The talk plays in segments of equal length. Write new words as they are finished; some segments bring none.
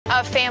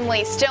A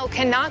family still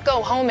cannot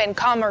go home in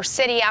Commerce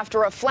City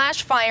after a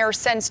flash fire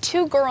sends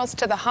 2 girls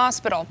to the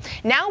hospital.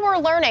 Now we're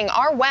learning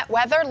our wet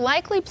weather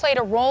likely played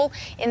a role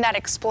in that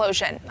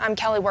explosion. I'm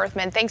Kelly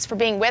Worthman. Thanks for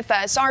being with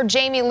us. Our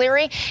Jamie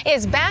Leary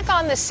is back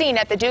on the scene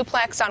at the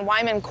duplex on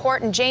Wyman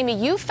Court. And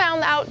Jamie, you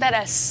found out that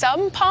a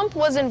sump pump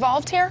was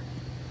involved here?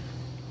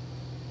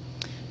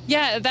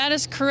 Yeah, that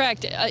is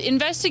correct.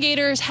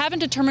 Investigators haven't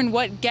determined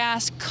what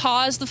gas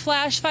caused the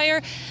flash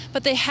fire,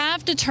 but they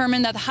have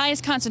determined that the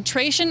highest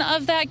concentration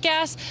of that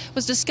gas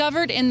was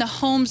discovered in the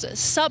home's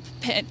sump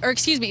pit.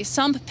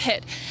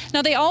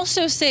 Now, they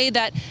also say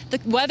that the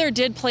weather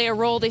did play a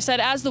role. They said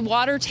as the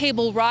water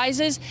table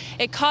rises,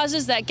 it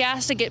causes that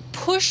gas to get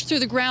pushed through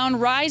the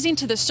ground, rising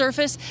to the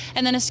surface,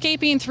 and then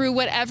escaping through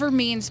whatever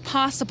means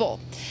possible.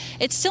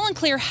 It's still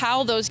unclear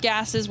how those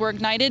gases were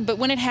ignited, but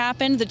when it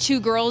happened, the 2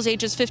 girls,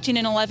 ages 15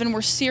 and 11,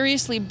 were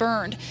seriously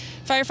burned.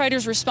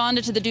 Firefighters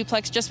responded to the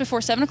duplex just before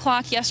 7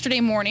 o'clock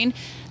yesterday morning.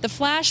 The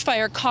flash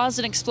fire caused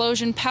an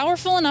explosion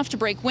powerful enough to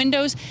break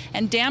windows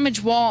and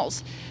damage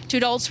walls. 2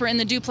 adults were in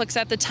the duplex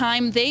at the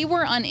time. They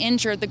were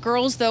uninjured. The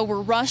girls, though,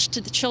 were rushed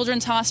to the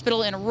Children's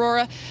Hospital in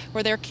Aurora,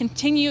 where the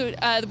continued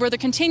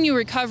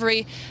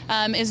recovery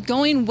is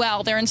going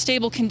well. They're in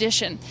stable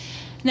condition.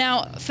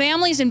 Now,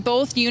 families in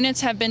both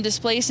units have been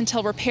displaced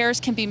until repairs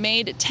can be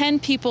made. 10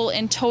 people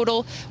in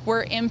total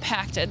were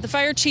impacted. The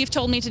fire chief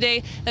told me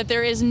today that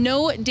there is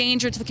no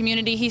danger to the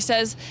community. He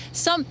says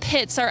sump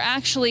pits are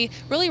actually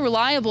really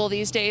reliable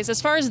these days. As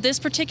far as this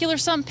particular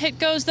sump pit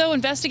goes, though,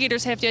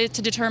 investigators have yet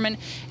to determine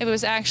if it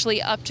was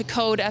actually up to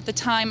code at the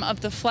time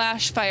of the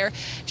flash fire.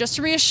 Just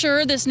to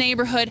reassure this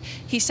neighborhood,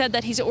 he said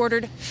that he's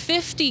ordered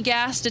 50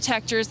 gas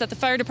detectors that the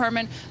fire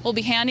department will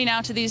be handing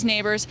out to these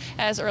neighbors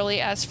as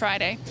early as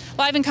Friday.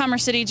 Live in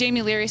Commerce City,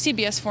 Jamie Leary,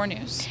 CBS 4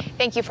 News.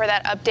 Thank you for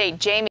that update, Jamie.